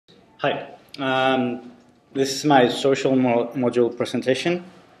Hi, this is my social module presentation.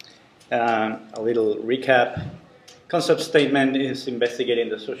 A little recap. Concept statement is investigating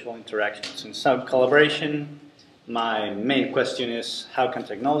the social interactions in collaboration. My main question is how can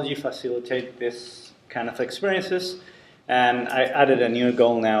technology facilitate this kind of experiences? And I added a new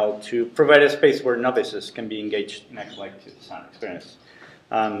goal now to provide a space where novices can be engaged in a collective design experience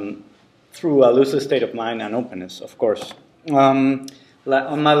through a lucid state of mind and openness, of course.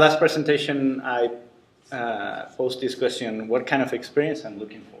 On my last presentation, I posed this question, what kind of experience I'm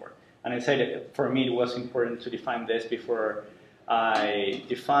looking for? And I said that for me it was important to define this before I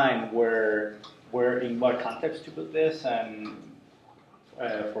define where in what context to put this and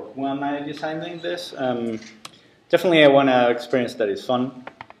for who am I designing this. Definitely I want an experience that is fun,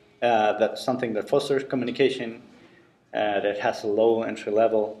 that's something that fosters communication, that has a low entry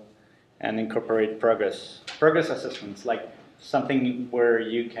level, and incorporate progress assessments, like something where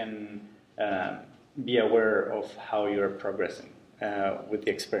you can be aware of how you're progressing with the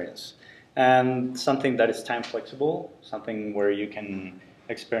experience. And something that is time flexible, something where you can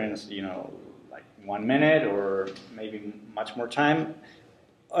experience, like 1 minute or maybe much more time.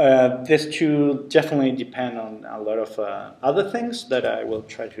 This two definitely depend on a lot of other things that I will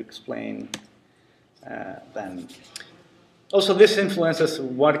try to explain then. Also, this influences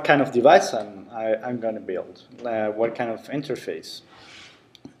what kind of device I'm going to build, what kind of interface.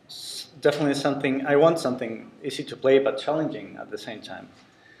 Definitely something, I want something easy to play but challenging at the same time.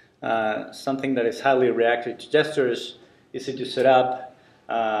 Something that is highly reactive to gestures, easy to set up.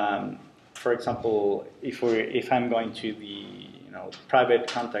 For example, if I'm going to the private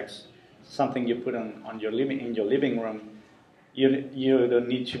context, something you put in your living room, you don't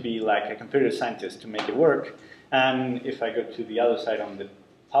need to be like a computer scientist to make it work. And if I go to the other side on the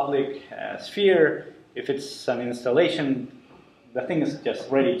public sphere, if it's an installation, the thing is just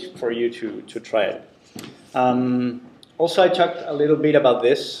ready for you to try it. Also, I talked a little bit about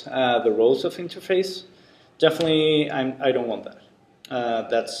this, the roles of interface. Definitely, I don't want that.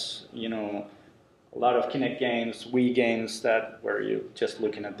 That's, a lot of Kinect games, Wii games where you're just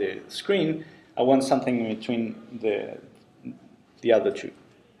looking at the screen. I want something in between the other two.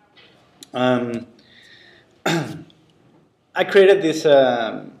 I created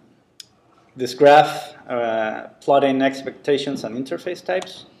this graph plotting expectations and interface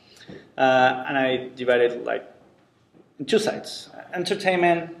types, and I divided it like in two sides: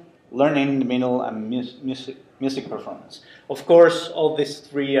 entertainment, learning in the middle, and music performance. Of course, all these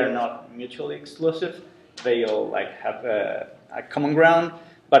three are not mutually exclusive; they all have a common ground.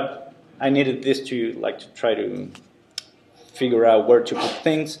 But I needed this to try to figure out where to put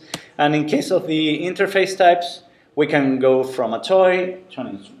things. And in case of the interface types, we can go from a toy to an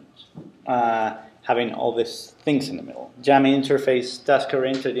instrument, having all these things in the middle. Jamming interface,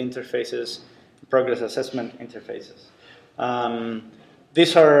 task-oriented interfaces, progress assessment interfaces.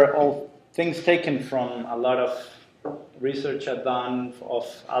 These are all things taken from a lot of research I've done of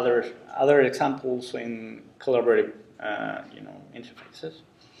other examples in collaborative interfaces.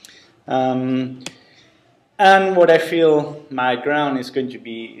 And what I feel my ground is going to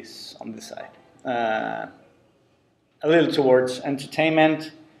be is on this side. A little towards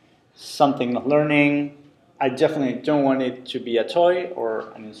entertainment, something of learning. I definitely don't want it to be a toy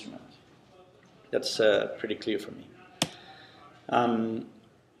or an instrument. That's pretty clear for me.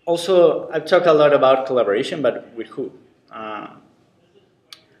 Also, I've talked a lot about collaboration, but with who? I'm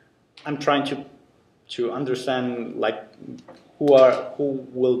trying to understand who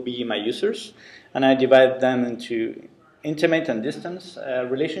will be my users, and I divide them into intimate and distance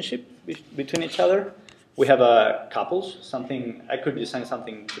relationship between each other. We have couples. Something I could design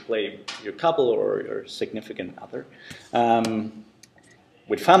something to play your couple or your significant other.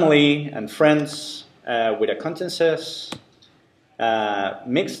 With family and friends, with acquaintances,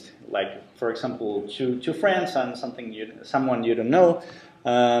 mixed, like for example, two friends and someone you don't know,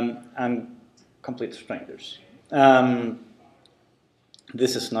 and complete strangers.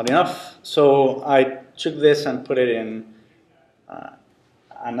 This is not enough, so I took this and put it in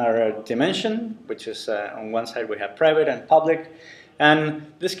another dimension, which is on one side we have private and public, and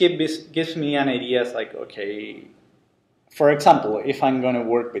this gives me an idea. It's like, okay, for example, if I'm going to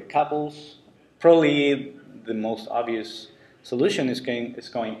work with couples, probably the most obvious solution is going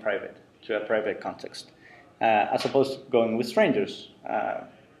private, to a private context, as opposed to going with strangers.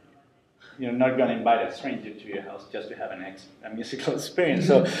 You're not going to invite a stranger to your house just to have a musical experience.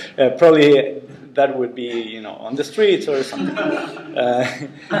 So probably that would be, on the streets or something.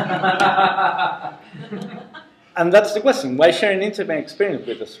 And that's the question: why share an intimate experience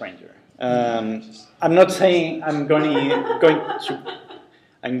with a stranger? I'm not saying I'm going to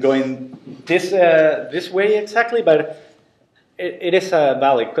I'm going this way exactly, but it is a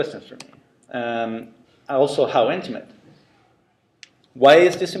valid question for me. Also, how intimate? Why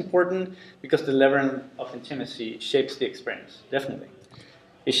is this important? Because the level of intimacy shapes the experience, definitely.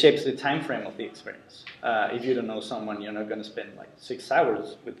 It shapes the time frame of the experience. If you don't know someone, you're not going to spend like 6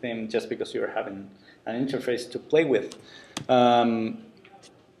 hours with them just because you're having an interface to play with.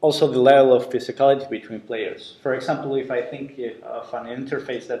 Also, the level of physicality between players. For example, if I think of an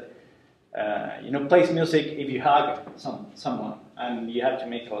interface that plays music, if you hug someone and you have to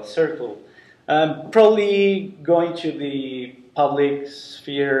make a circle, probably going to the public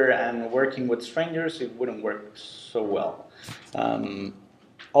sphere and working with strangers, it wouldn't work so well.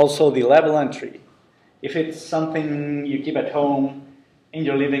 Also, the level entry. If it's something you keep at home, in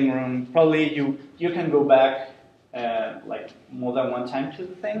your living room, probably you can go back like more than one time to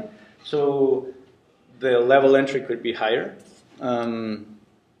the thing. So the level entry could be higher.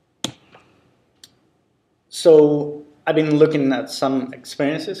 So I've been looking at some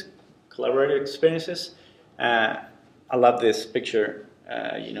experiences, collaborative experiences. I love this picture,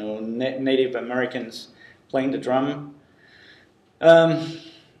 Native Americans playing the drum.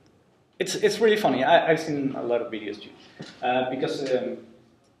 It's really funny. I've seen a lot of videos too, because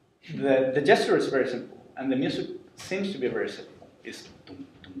the gesture is very simple, and the music seems to be very simple. It's dum,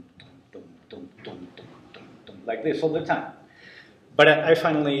 dum, dum, dum, dum, dum, dum, dum, like this all the time. But I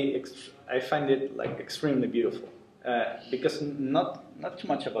find it like extremely beautiful, because not too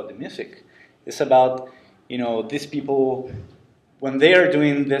much about the music. It's about these people, when they are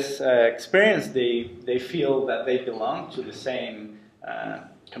doing this experience, they feel that they belong to the same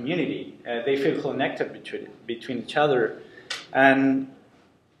community. They feel connected between each other, and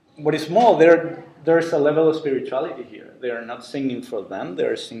what is more, there's a level of spirituality here. They are not singing for them; they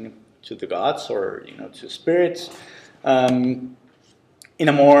are singing to the gods or to spirits. In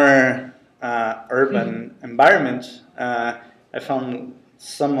a more urban environment, I found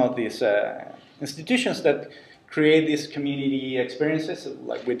some of these institutions that create these community experiences,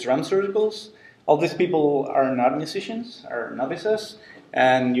 like with drum circles. All these people are not musicians, are novices,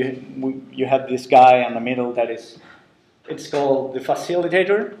 and you have this guy in the middle it's called the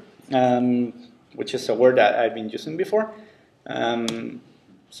facilitator, which is a word that I've been using before.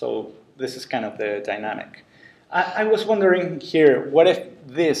 So this is kind of the dynamic. I was wondering here, what if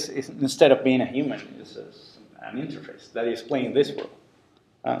this is, instead of being a human, is an interface that is playing this world?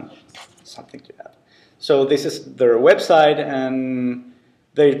 Something to add. So this is their website, and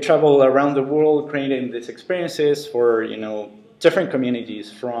they travel around the world creating these experiences for different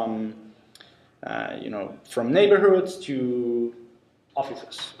communities, from from neighborhoods to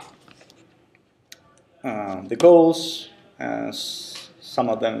offices. The goals, some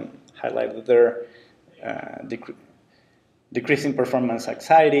of them highlighted there. Decreasing performance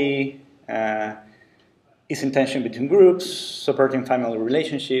anxiety, ease tension between groups, supporting family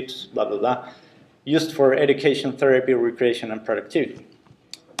relationships, blah, blah, blah. Used for education, therapy, recreation, and productivity.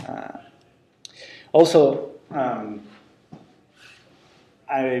 Also,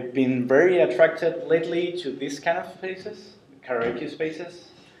 I've been very attracted lately to this kind of spaces, karaoke spaces.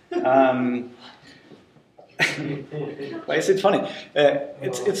 Why is it funny?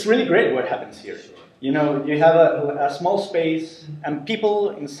 It's really great what happens here. You have a small space, and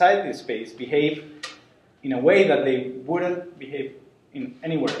people inside this space behave in a way that they wouldn't behave in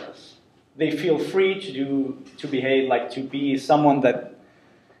anywhere else. They feel free to behave, like to be someone that,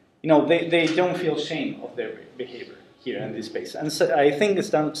 they don't feel shame of their behavior here in this space. And so I think it's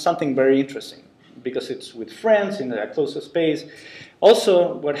done something very interesting, because it's with friends in a closer space.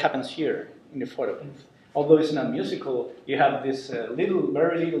 Also, what happens here in the photo booth, although it's not musical, you have this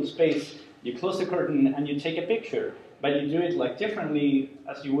very little space. You close the curtain and you take a picture, but you do it like differently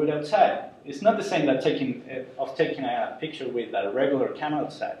as you would outside. It's not the same that taking a picture with a regular camera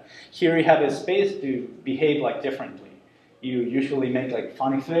outside. Here you have a space to behave like differently. You usually make like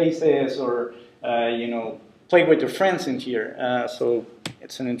funny faces, or play with your friends in here. So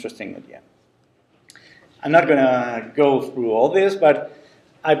it's an interesting idea. I'm not gonna go through all this, but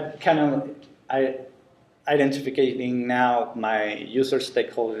I identifying now my user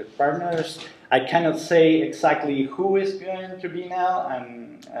stakeholder partners. I cannot say exactly who is going to be now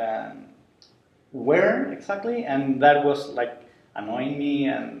and where exactly, and that was like annoying me,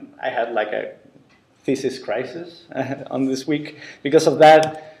 and I had like a thesis crisis on this week because of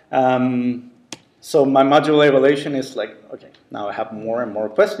that. So my module evaluation is like, okay, now I have more and more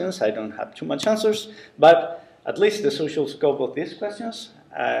questions. I don't have too much answers, but at least the social scope of these questions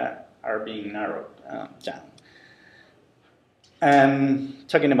are being narrowed down. And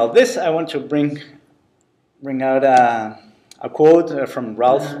talking about this, I want to bring out a quote from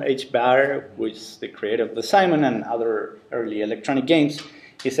Ralph H. Baer, which is the creator of the Simon and other early electronic games.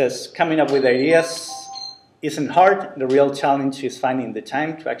 He says, coming up with ideas isn't hard. The real challenge is finding the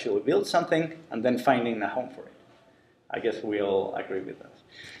time to actually build something and then finding a home for it. I guess we all agree with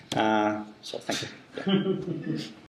that. So thank you. Yeah.